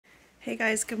Hey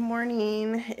guys, good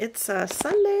morning. It's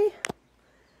Sunday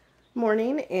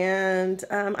morning and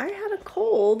I had a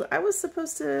cold. I was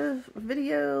supposed to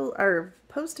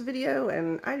post a video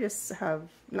and I just have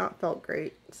not felt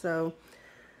great. So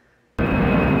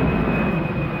I'm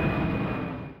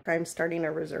starting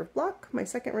a reserve block, my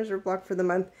second reserve block for the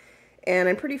month, and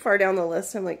I'm pretty far down the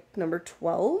list. I'm like number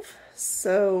 12.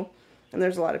 So, and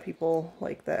there's a lot of people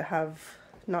like that have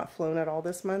not flown at all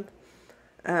this month.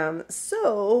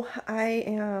 So I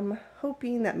am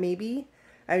hoping that maybe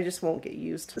I just won't get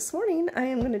used. This morning I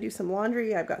am going to do some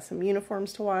laundry. I've got some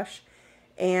uniforms to wash,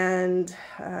 and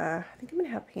I think I'm going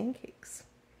to have pancakes.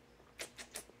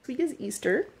 This week is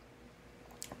Easter,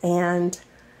 and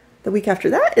the week after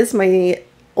that is my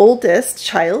oldest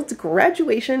child's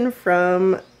graduation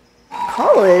from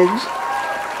college.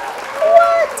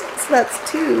 What? So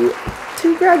that's two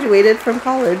graduated from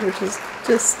college, which is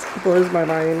just blows my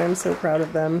mind. I'm so proud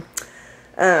of them.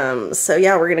 So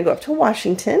yeah, we're gonna go up to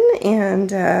Washington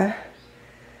and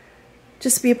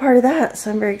just be a part of that. So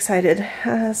I'm very excited.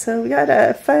 So we got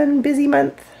a fun, busy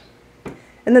month.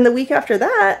 And then the week after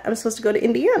that, I'm supposed to go to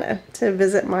Indiana to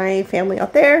visit my family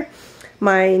out there.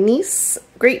 My niece,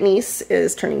 great niece,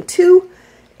 is turning 2.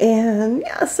 And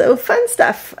yeah, so fun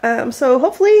stuff. So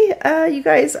hopefully you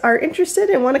guys are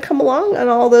interested and want to come along on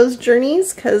all those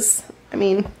journeys, because, I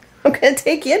mean, I'm going to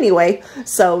take you anyway.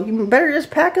 So you better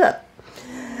just pack up.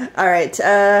 All right,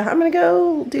 I'm going to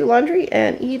go do laundry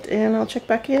and eat, and I'll check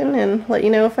back in and let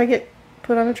you know if I get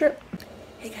put on a trip.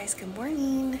 Hey guys, good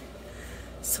morning.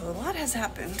 So a lot has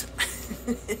happened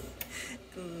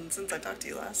since I talked to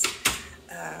you last.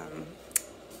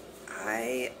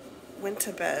 I went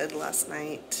to bed last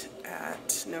night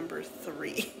at number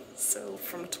 3, so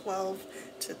from 12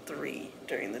 to 3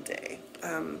 during the day.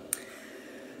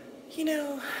 You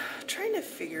know, trying to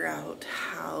figure out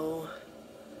how,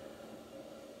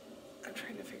 I'm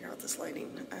trying to figure out this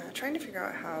lighting, trying to figure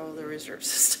out how the reserve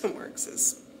system works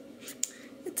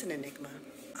it's an enigma.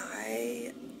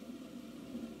 I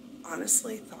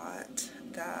honestly thought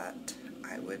that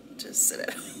I would just sit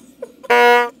at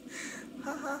home.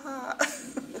 Ha ha ha.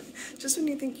 Just when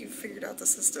you think you've figured out the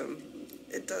system,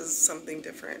 it does something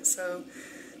different. So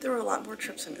there were a lot more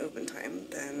trips in open time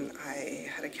than I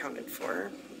had accounted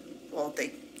for. Well,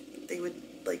 they would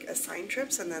like assign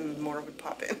trips and then more would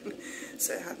pop in.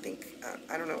 So I think,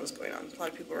 I don't know what was going on. A lot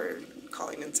of people were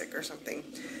calling in sick or something.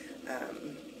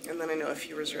 And then I know a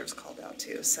few reserves called out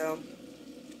too. So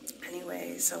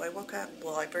anyway, so I woke up,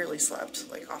 well, I barely slept,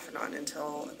 like off and on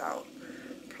until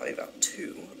probably about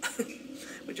 2,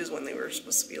 which is when they were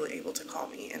supposed to be able to call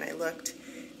me. And I looked,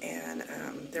 and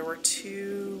there were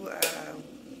two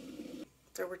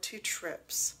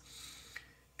trips,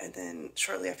 and then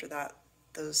shortly after that,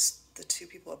 the 2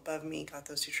 people above me got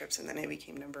those 2 trips, and then I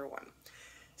became number 1.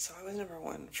 So I was number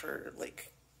 1 for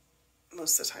like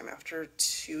most of the time after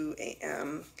 2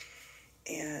 a.m.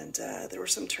 And there were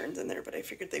some turns in there, but I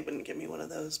figured they wouldn't give me one of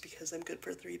those because I'm good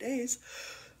for 3 days.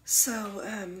 So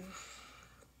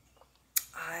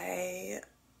I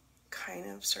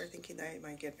kind of started thinking that I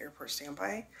might get airport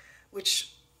standby,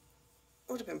 which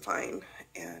would have been fine,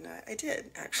 and I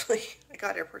did, actually. I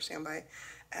got airport standby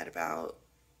at about,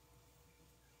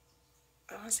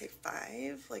 I want to say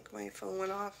 5, like my phone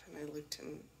went off, and I looked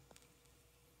and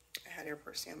I had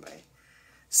airport standby.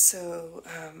 So,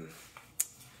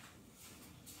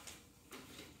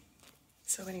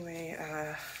 anyway,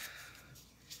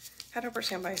 had airport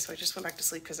standby, so I just went back to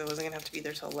sleep because I wasn't going to have to be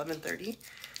there till 11:30,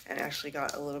 and I actually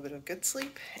got a little bit of good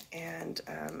sleep, and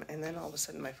then all of a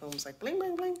sudden my phone was like bling,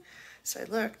 bling, bling, so I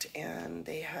looked, and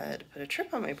they had put a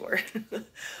trip on my board.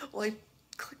 Well, I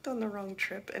clicked on the wrong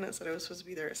trip, and it said I was supposed to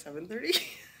be there at 7:30,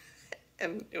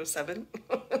 and it was 7.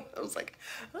 I was like,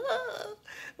 ah,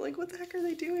 like, what the heck are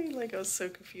they doing? Like, I was so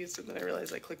confused, and then I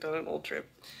realized I clicked on an old trip.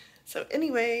 So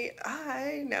anyway,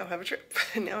 I now have a trip.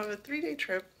 Now I have a 3-day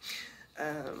trip.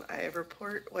 I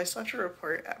still have to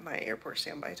report at my airport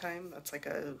standby time. That's like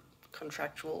a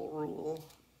contractual rule.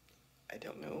 I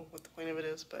don't know what the point of it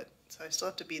is, but so I still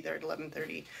have to be there at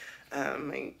 11:30.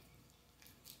 My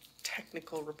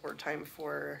technical report time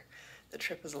for the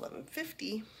trip is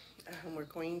 11:50. We're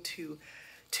going to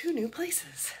 2 new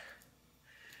places.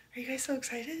 Are you guys so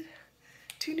excited?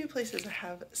 2 new places. I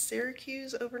have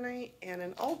Syracuse overnight and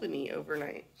an Albany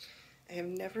overnight. I have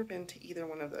never been to either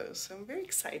one of those, so I'm very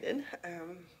excited. I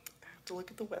have to look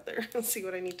at the weather and see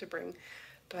what I need to bring.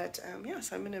 But yeah,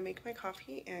 so I'm going to make my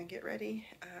coffee and get ready.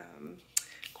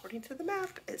 According to the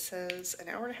map, it says an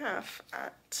hour and a half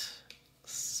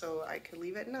so I could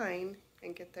leave at 9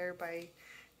 and get there by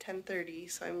 10:30.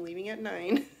 So I'm leaving at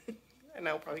 9, and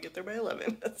I'll probably get there by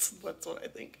 11. That's what I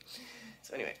think.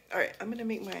 So anyway, all right, I'm gonna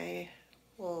make my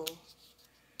little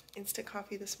instant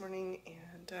coffee this morning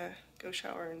and go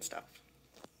shower and stuff.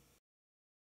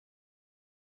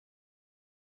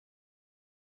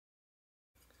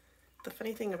 The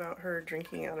funny thing about her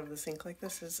drinking out of the sink like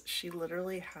this is she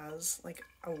literally has like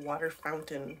a water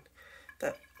fountain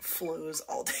that flows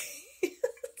all day.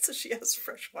 So she has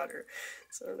fresh water.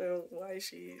 So I don't know why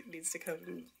she needs to come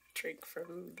and drink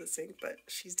from the sink, but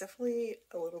she's definitely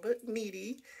a little bit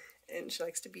needy and she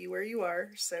likes to be where you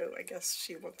are. So I guess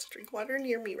she wants to drink water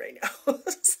near me right now.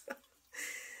 So,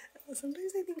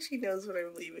 sometimes I think she knows when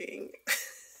I'm leaving.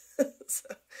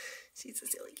 So she's a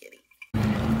silly kitty.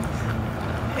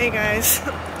 Hey guys,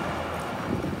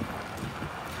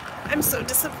 I'm so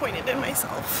disappointed in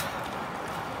myself.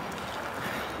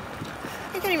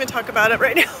 I can't even talk about it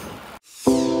right now.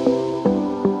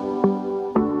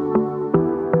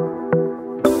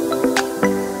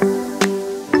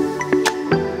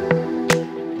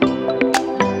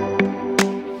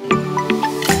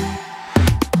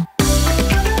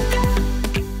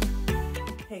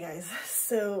 Hey guys,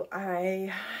 so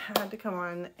I had to come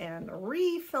on and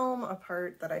re-film a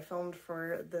part that I filmed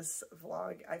for this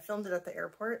vlog. I filmed it at the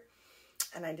airport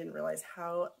and I didn't realize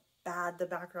how bad the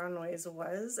background noise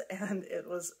was, and it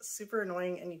was super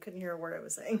annoying and you couldn't hear a word I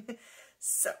was saying.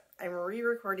 So I'm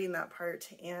re-recording that part,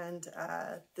 and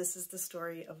this is the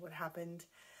story of what happened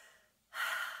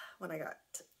when I got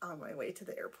on my way to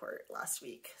the airport last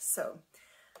week. So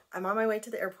I'm on my way to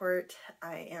the airport.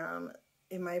 I am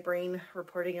in my brain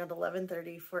reporting at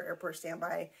 11:30 for airport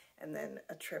standby, and then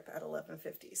a trip at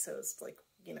 11:50. So it's like,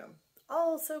 you know,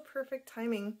 all so perfect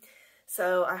timing.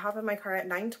 So I hop in my car at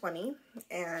 9:20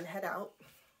 and head out.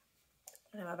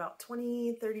 And I'm about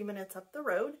 20-30 minutes up the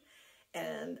road,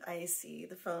 and I see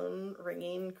the phone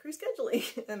ringing, crew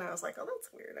scheduling. And I was like, oh,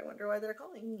 that's weird. I wonder why they're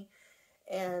calling me.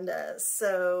 And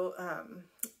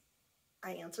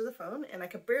I answer the phone, and I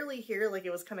could barely hear, like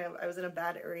it was kind of, I was in a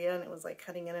bad area and it was like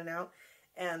cutting in and out.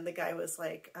 And the guy was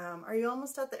like, are you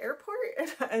almost at the airport?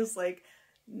 And I was like,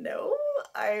 no,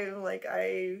 I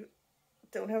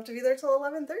don't have to be there till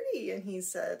 11:30. And he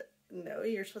said, no,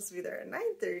 you're supposed to be there at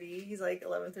 9:30. He's like,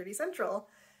 11:30 Central.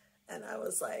 And I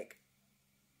was like,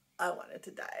 I wanted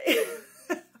to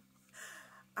die.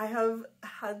 I have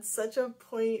had such a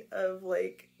point of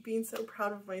like being so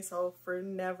proud of myself for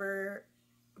never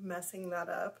messing that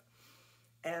up.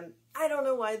 And I don't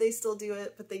know why they still do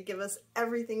it, but they give us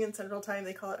everything in Central Time.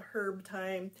 They call it Herb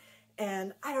Time.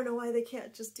 And I don't know why they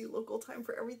can't just do local time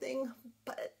for everything,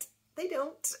 but they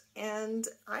don't. And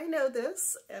I know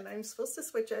this, and I'm supposed to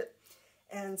switch it.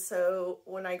 And so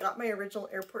when I got my original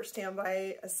airport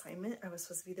standby assignment, I was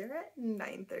supposed to be there at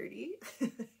 9:30.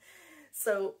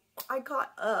 So I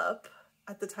got up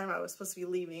at the time I was supposed to be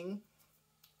leaving.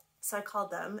 So I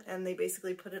called them, and they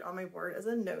basically put it on my board as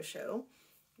a no-show,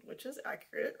 which is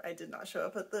accurate. I did not show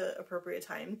up at the appropriate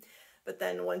time. But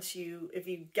then once if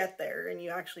you get there and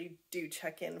you actually do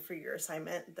check in for your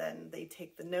assignment, then they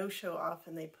take the no-show off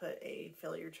and they put a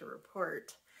failure to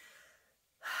report.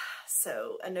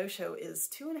 So a no-show is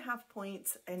 2.5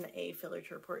 points and a failure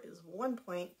to report is 1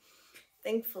 point.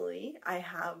 Thankfully, I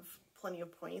have plenty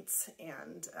of points,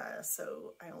 and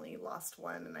so I only lost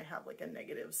 1 and I have like a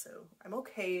negative, so I'm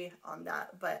okay on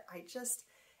that. But I just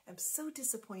am so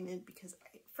disappointed because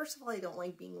first of all, I don't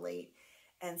like being late,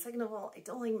 and second of all, I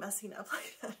don't like messing up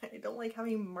like that. I don't like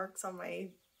having marks on my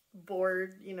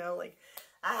board, you know, like,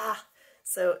 ah.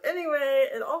 So anyway,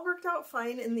 it all worked out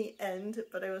fine in the end,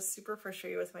 but I was super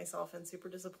frustrated with myself and super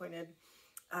disappointed.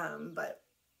 But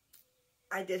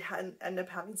I did end up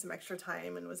having some extra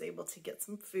time and was able to get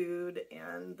some food,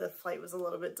 and the flight was a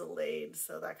little bit delayed,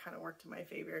 so that kind of worked in my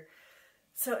favor.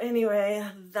 So anyway,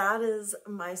 that is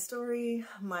my story,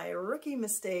 my rookie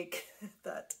mistake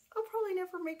that I'll probably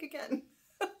never make again,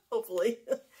 hopefully.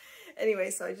 Anyway,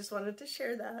 so I just wanted to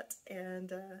share that,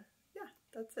 and yeah,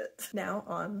 that's it. Now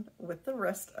on with the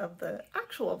rest of the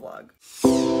actual vlog.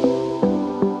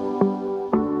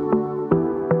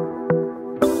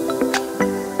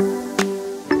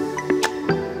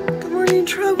 Good morning,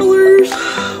 travelers.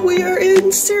 We are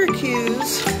in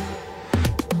Syracuse.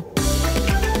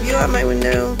 View out my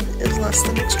window is less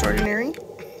than extraordinary.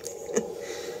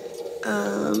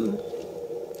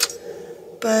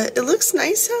 But it looks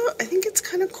nice out. I think it's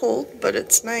kind of cold, but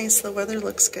it's nice. The weather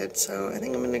looks good, so I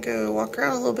think I'm gonna go walk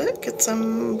around a little bit, get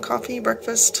some coffee,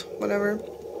 breakfast, whatever.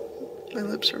 My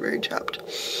lips are very chapped.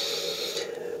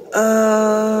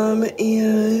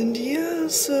 And yeah,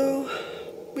 so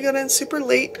we got in super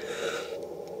late.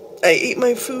 I ate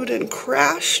my food and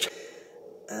crashed.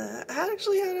 I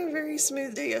actually had a very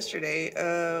smooth day yesterday.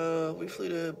 We flew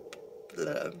to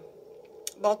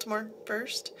Baltimore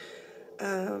first.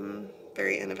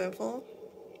 Very uneventful.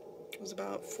 It was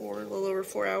about a little over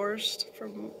 4 hours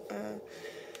from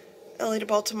LA to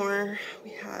Baltimore.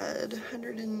 We had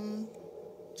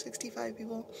 165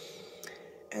 people.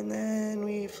 And then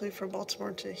we flew from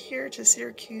Baltimore to here, to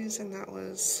Syracuse, and that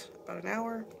was about an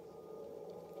hour.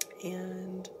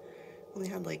 And only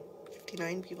had like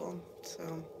 59 people,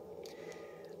 so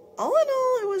all in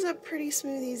all, it was a pretty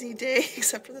smooth, easy day,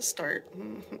 except for the start.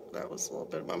 That was a little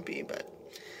bit bumpy, but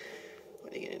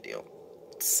what are you gonna do?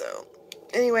 So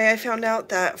anyway, I found out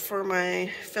that for my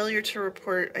failure to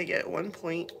report, I get 1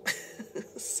 point.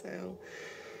 So,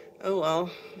 oh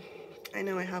well. I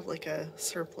know I have like a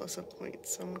surplus of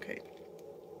points, so I'm okay.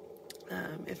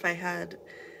 If I had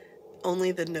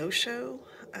only the no-show,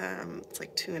 it's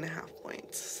like 2.5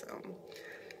 points, so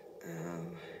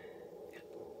yeah.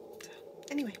 So,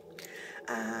 anyway,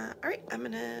 alright, I'm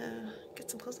gonna get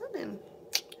some clothes on and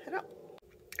head out.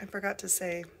 I forgot to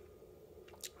say,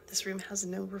 this room has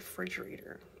no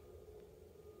refrigerator.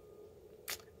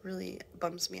 Really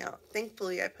bums me out.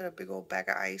 Thankfully, I put a big old bag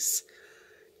of ice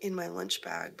in my lunch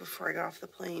bag before I got off the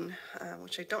plane,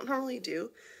 which I don't normally do,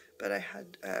 but I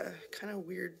had kind of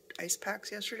weird ice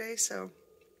packs yesterday, so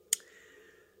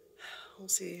we'll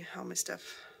see how my stuff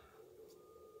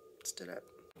stood up.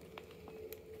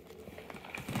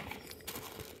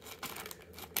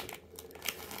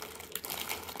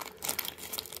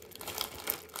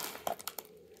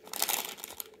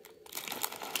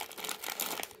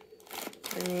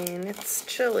 I mean, it's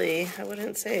chilly. I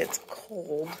wouldn't say it's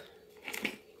cold.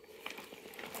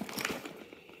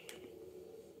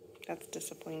 That's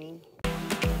disappointing.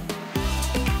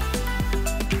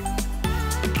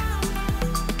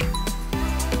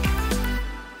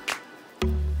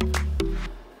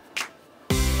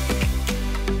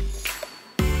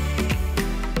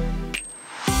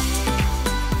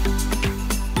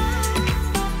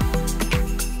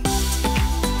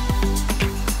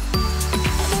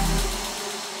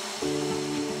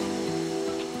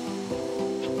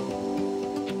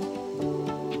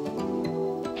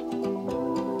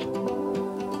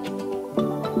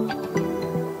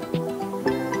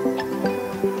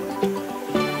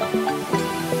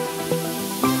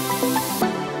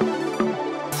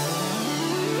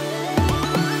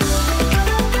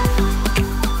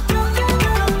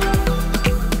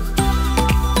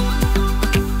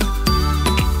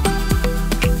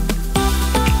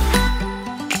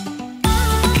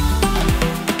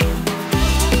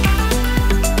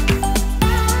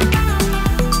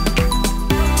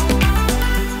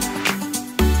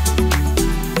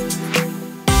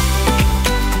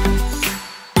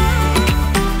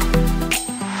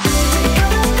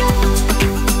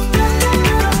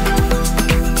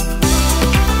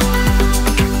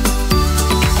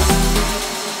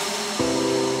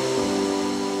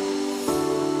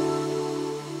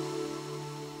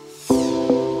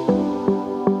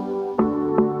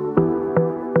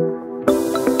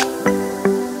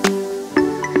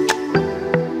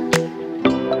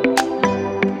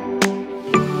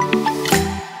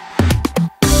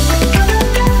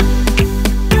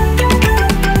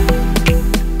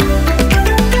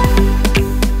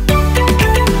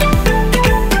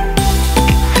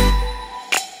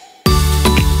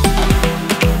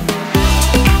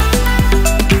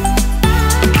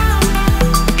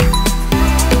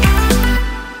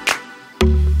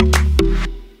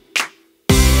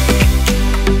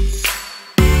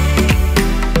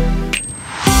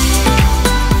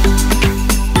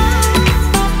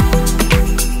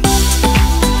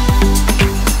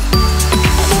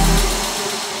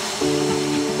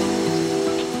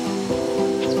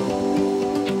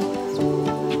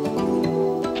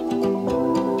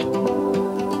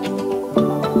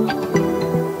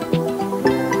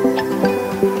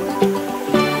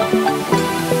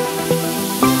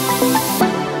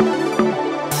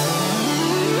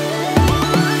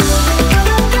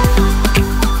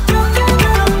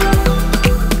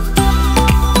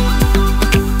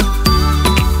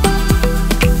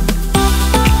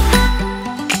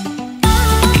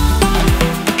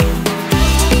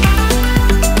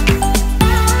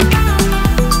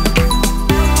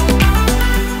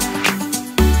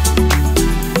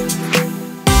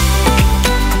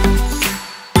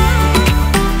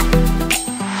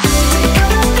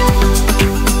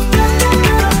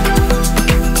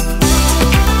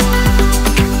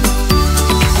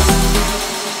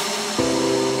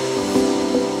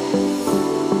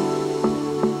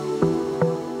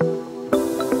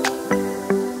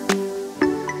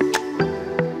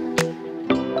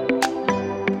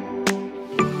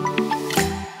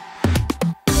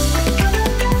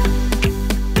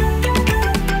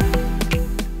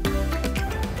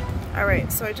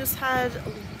 just had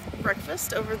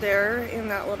breakfast over there in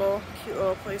that little cute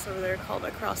little place over there called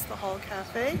Across the Hall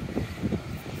Cafe.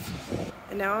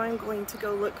 And now I'm going to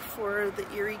go look for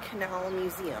the Erie Canal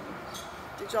Museum.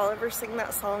 Did y'all ever sing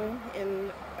that song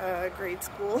in grade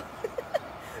school?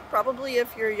 Probably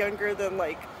if you're younger than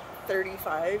like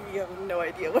 35, you have no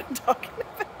idea what I'm talking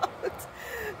about.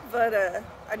 But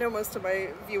I know most of my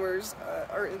viewers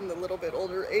are in the little bit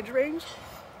older age range.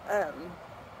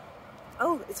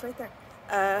 Oh, it's right there.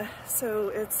 So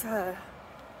it's,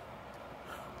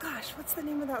 gosh, what's the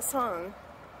name of that song?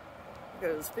 It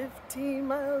goes 15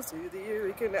 miles to the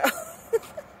Erie Canal.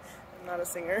 I'm not a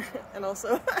singer, and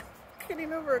also I'm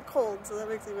getting over a cold, so that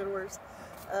makes it even worse.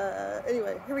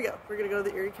 Anyway, here we go. We're gonna go to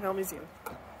the Erie Canal Museum.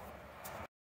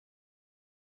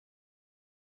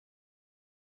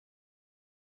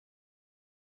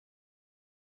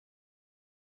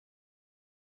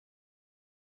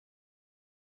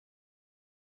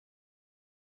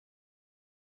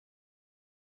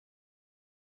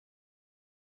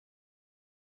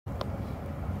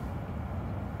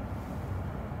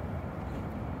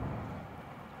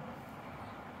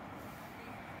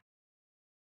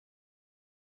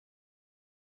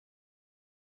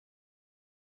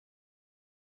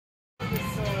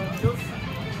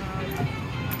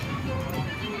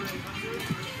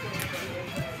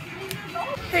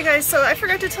 Hey guys, so I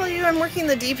forgot to tell you I'm working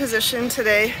the D position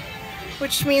today,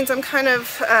 which means I'm kind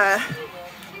of,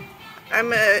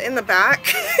 in the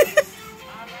back.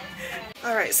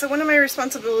 Alright, so one of my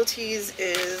responsibilities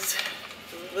is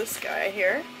this guy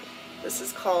here. This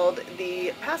is called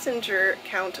the passenger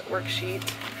count worksheet.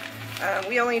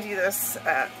 We only do this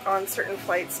on certain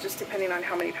flights, just depending on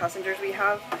how many passengers we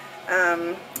have,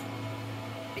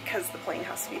 because the plane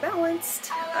has to be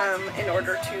balanced in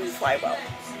order to fly well.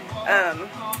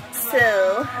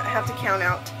 So I have to count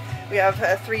out. We have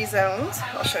 3 zones.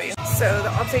 I'll show you. So the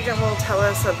ops agent will tell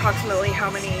us approximately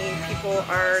how many people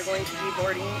are going to be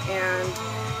boarding, and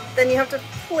then you have to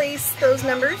place those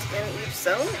numbers in each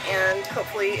zone, and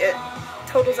hopefully it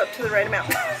totals up to the right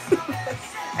amount.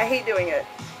 I hate doing it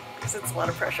because it's a lot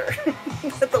of pressure.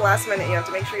 At the last minute you have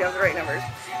to make sure you have the right numbers.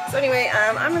 So anyway,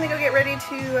 I'm gonna go get ready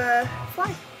to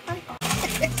fly. Bye.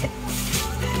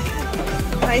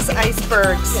 Nice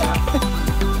icebergs. Yeah.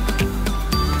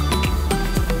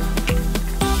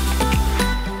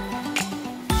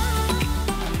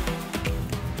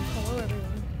 Hello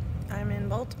everyone. I'm in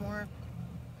Baltimore.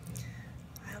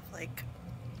 I have like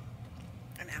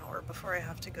an hour before I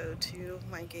have to go to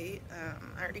my gate.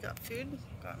 I already got food.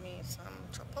 Got me some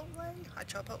hot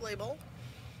Chipotle bowl.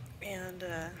 And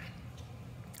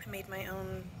I made my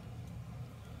own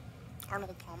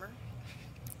Arnold Palmer.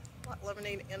 Bought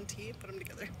lemonade and tea, put them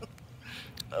together.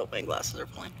 Oh, my glasses are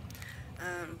pulling.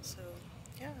 So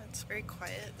yeah, it's very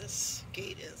quiet. This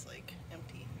gate is like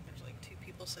empty. There's like 2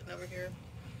 people sitting over here.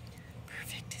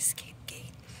 Perfect escape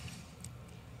gate.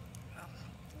 Well,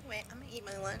 anyway, I'm gonna eat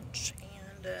my lunch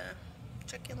and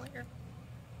check in later.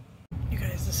 You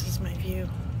guys, this is my view.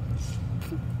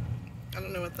 I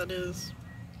don't know what that is,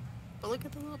 but look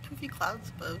at the little poofy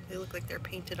clouds above. They look like they're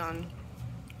painted on.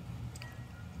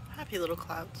 Happy little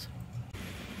clouds.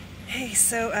 Hey,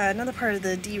 so another part of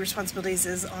the D responsibilities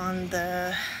is on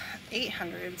the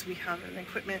 800s. We have an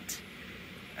equipment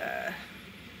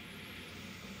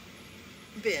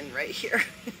bin right here.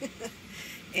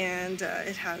 And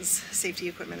it has safety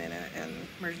equipment in it and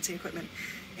emergency equipment.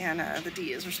 And the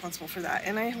D is responsible for that.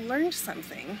 And I learned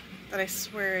something that I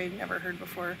swear I never heard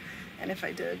before. And if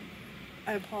I did,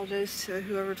 I apologize to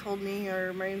whoever told me,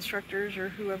 or my instructors, or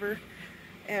whoever.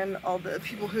 And all the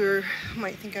people who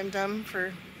might think I'm dumb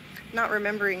for not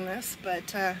remembering this,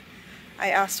 but I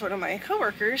asked one of my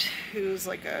coworkers, who's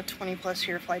like a 20+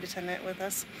 year flight attendant with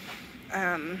us,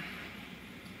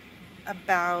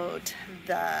 about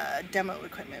the demo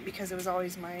equipment, because it was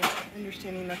always my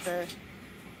understanding that the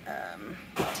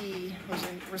D was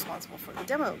responsible for the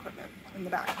demo equipment in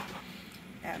the back,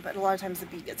 but a lot of times the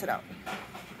B gets it out.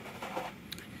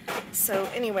 So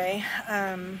anyway,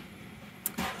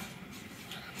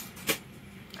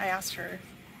 I asked her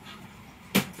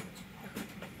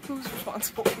who's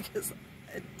responsible, because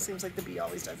it seems like the B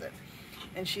always does it.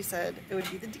 And she said it would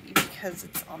be the D because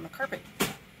it's on the carpet.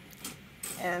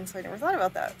 And so I never thought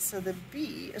about that. So the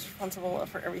B is responsible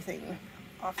for everything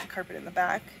off the carpet in the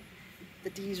back. The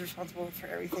D is responsible for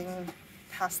everything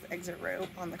past the exit row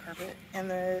on the carpet.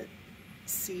 And the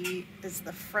C is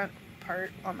the front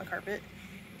part on the carpet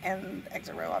and the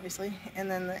exit row, obviously.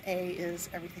 And then the A is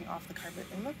everything off the carpet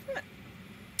in the front.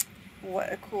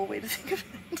 What a cool way to think of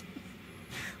it.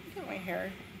 Look at my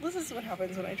hair. This is what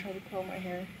happens when I try to curl my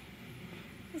hair.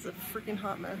 This is a freaking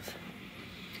hot mess.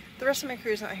 the rest of my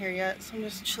crew's not here yet, so I'm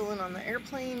just chilling on the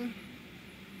airplane,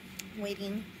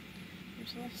 waiting.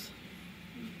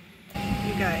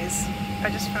 You guys, I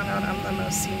just found out I'm the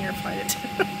most senior flight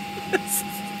attendant on this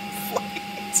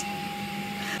flight.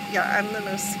 Yeah, I'm the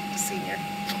most senior.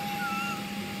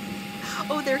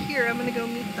 Oh, they're here. I'm gonna go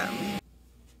meet them.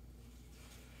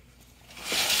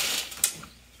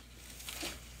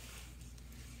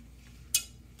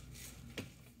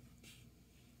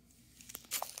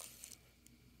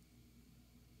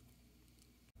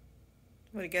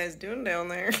 What are you guys doing down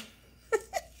there?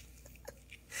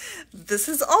 This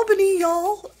is Albany,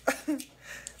 y'all.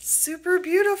 Super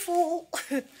beautiful.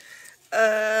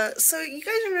 So you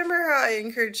guys remember how I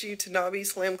encouraged you to not be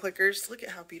slam clickers? Look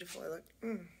at how beautiful I look.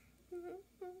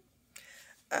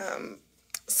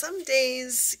 Some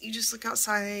days you just look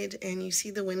outside and you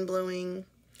see the wind blowing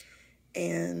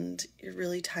and you're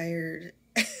really tired.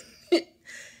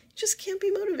 You just can't be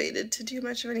motivated to do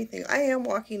much of anything. I am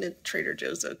walking to Trader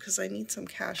Joe's though because I need some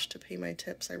cash to pay my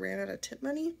tips. I ran out of tip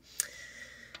money.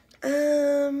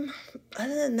 Other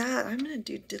than that, I'm gonna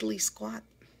do diddly squat.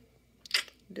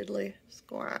 Diddly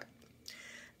squat.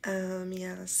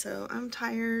 Yeah, so I'm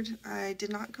tired. I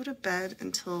did not go to bed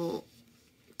until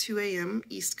 2 a.m.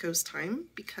 East Coast time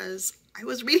because I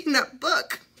was reading that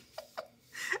book.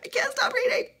 I can't stop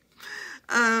reading.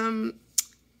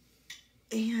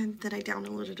 And then I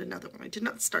downloaded another one. I did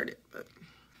not start it, but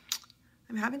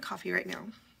I'm having coffee right now.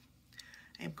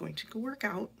 I am going to go work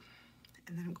out,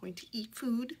 and then I'm going to eat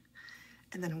food,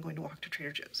 and then I'm going to walk to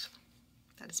Trader Joe's.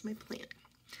 That is my plan.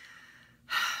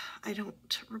 I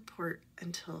don't report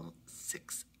until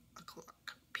 6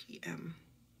 o'clock p.m.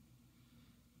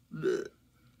 Blech.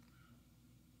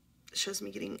 It shows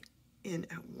me getting in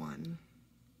at 1.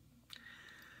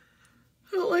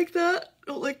 I don't like that. I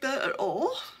don't like that at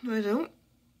all. No, I don't.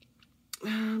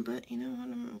 But you know what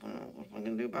am I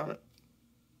gonna do about it?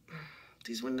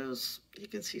 These windows, you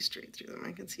can see straight through them.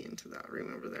 I can see into that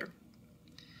room over there.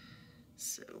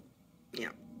 So, yeah.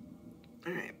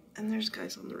 All right, and there's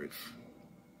guys on the roof.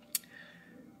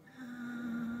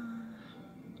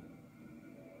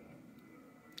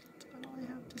 That's about all I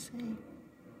have to say.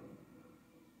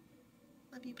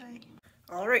 Love you, bye.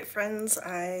 All right, friends,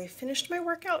 I finished my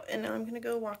workout and now I'm gonna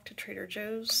go walk to Trader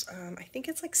Joe's. I think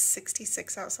it's like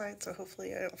 66 outside, so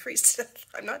hopefully I don't freeze to death.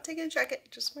 I'm not taking a jacket,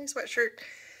 just my sweatshirt,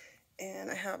 and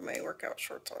I have my workout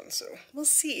shorts on, so we'll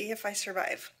see if I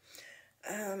survive.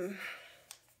 Yeah,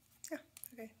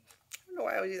 okay. I don't know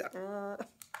why I would do that.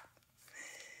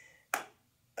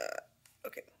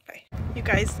 Okay, bye. You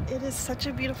guys, it is such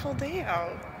a beautiful day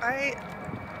out. I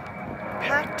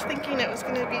packed thinking it was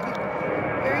gonna be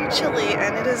very chilly,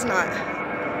 and it is not.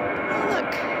 Oh,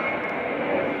 look.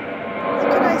 Look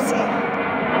what I see.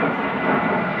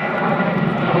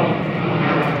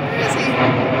 Where is he?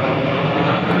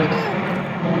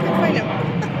 I can't find him.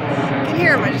 I can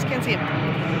hear him, I just can't see him.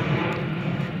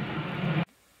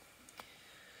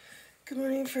 Good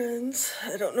morning, friends.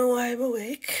 I don't know why I'm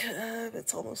awake.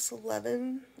 It's almost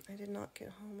 11. I did not get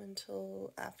home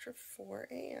until after 4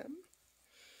 a.m.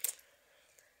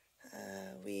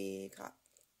 We got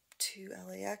to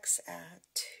LAX at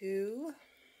 2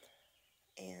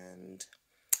 and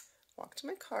walked to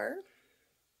my car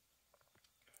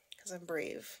because I'm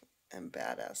brave and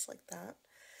badass like that.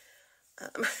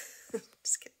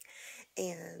 Just kidding.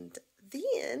 And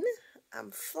then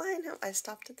I'm flying home. I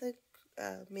stopped at the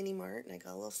mini mart and I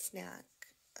got a little snack.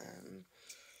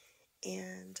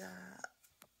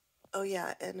 Oh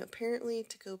yeah, and apparently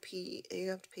to go pee you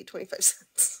have to pay 25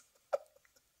 cents.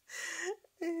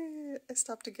 I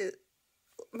stopped to get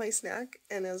my snack,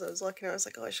 and as I was walking out, I was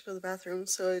like, oh, I should go to the bathroom.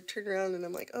 So I turned around and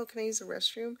I'm like, oh, can I use the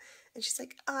restroom? And she's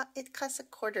like, it costs a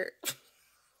quarter.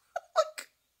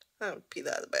 I don't pee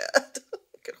that bad.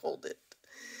 I could hold it.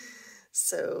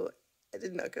 So I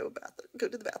did not go to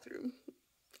the bathroom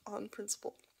on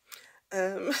principle.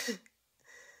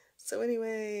 So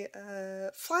anyway,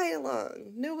 flying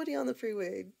along, nobody on the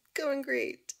freeway, going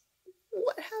great.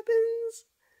 What happens?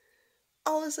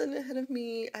 All of a sudden ahead of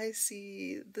me, I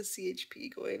see the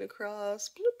CHP going across,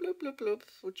 bloop, bloop, bloop, bloop,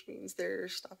 which means they're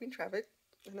stopping traffic.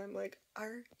 And I'm like,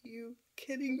 are you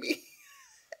kidding me?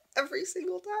 Every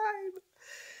single time.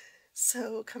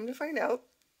 So come to find out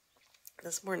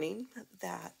this morning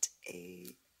that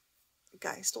a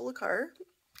guy stole a car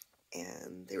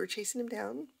and they were chasing him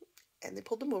down and they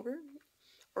pulled him over,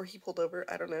 or he pulled over,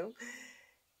 I don't know.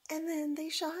 And then they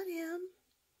shot him.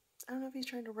 I don't know if he's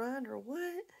trying to run or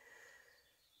what.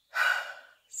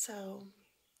 So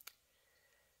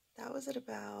that was at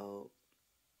about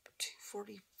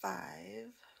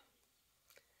 2:45.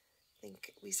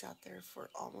 think we sat there for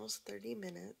almost 30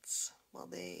 minutes while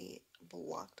they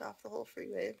blocked off the whole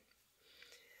freeway.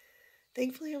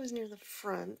 Thankfully, I was near the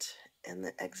front and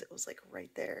the exit was like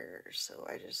right there, so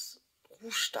I just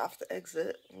whooshed off the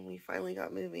exit when we finally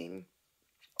got moving.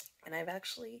 And I've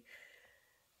actually,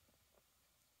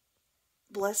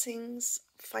 blessings,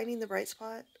 finding the bright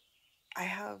spot, I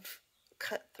have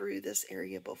cut through this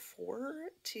area before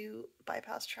to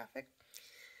bypass traffic,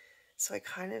 so I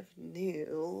kind of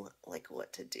knew like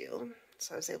what to do.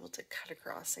 So I was able to cut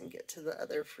across and get to the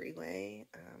other freeway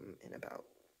in about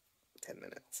 10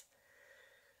 minutes.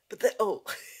 But then, oh,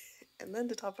 and then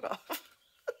to top it off,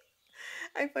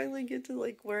 I finally get to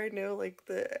like where I know like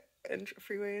the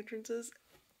freeway entrances,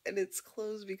 and it's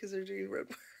closed because they're doing road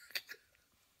work.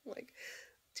 Like,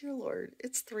 dear Lord,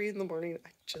 it's 3 in the morning. I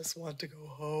just want to go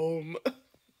home.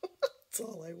 That's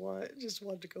all I want. Just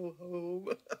want to go home.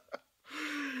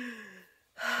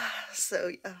 So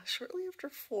yeah, shortly after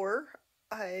 4,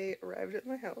 I arrived at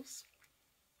my house.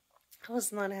 I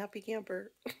was not a happy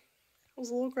camper. I was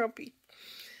a little grumpy.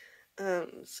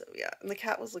 So yeah, and the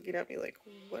cat was looking at me like,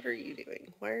 what are you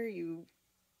doing? Why are you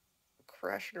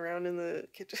crashing around in the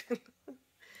kitchen?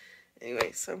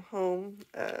 Anyway, so I'm home.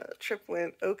 Trip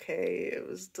went okay. It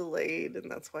was delayed,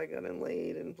 and that's why I got in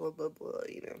late, and blah, blah, blah,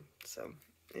 you know. So,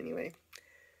 anyway,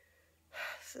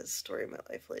 this is the story of my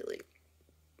life lately.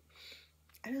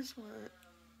 I just want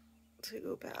to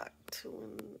go back to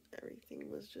when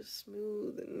everything was just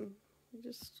smooth, and we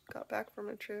just got back from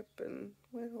a trip and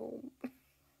went home.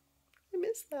 I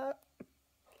miss that.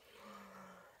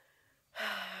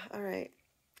 Alright,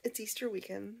 it's Easter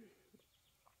weekend.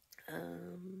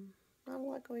 Not a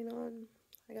lot going on.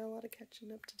 I got a lot of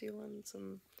catching up to do on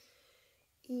some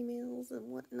emails and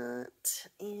whatnot,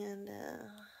 and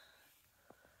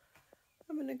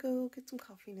I'm gonna go get some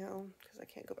coffee now because I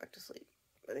can't go back to sleep.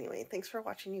 But anyway, thanks for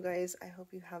watching, you guys. I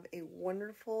hope you have a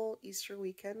wonderful Easter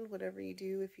weekend, whatever you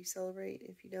do, if you celebrate,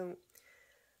 if you don't.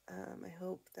 I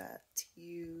hope that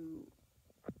you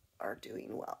are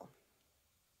doing well.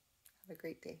 Have a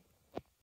great day.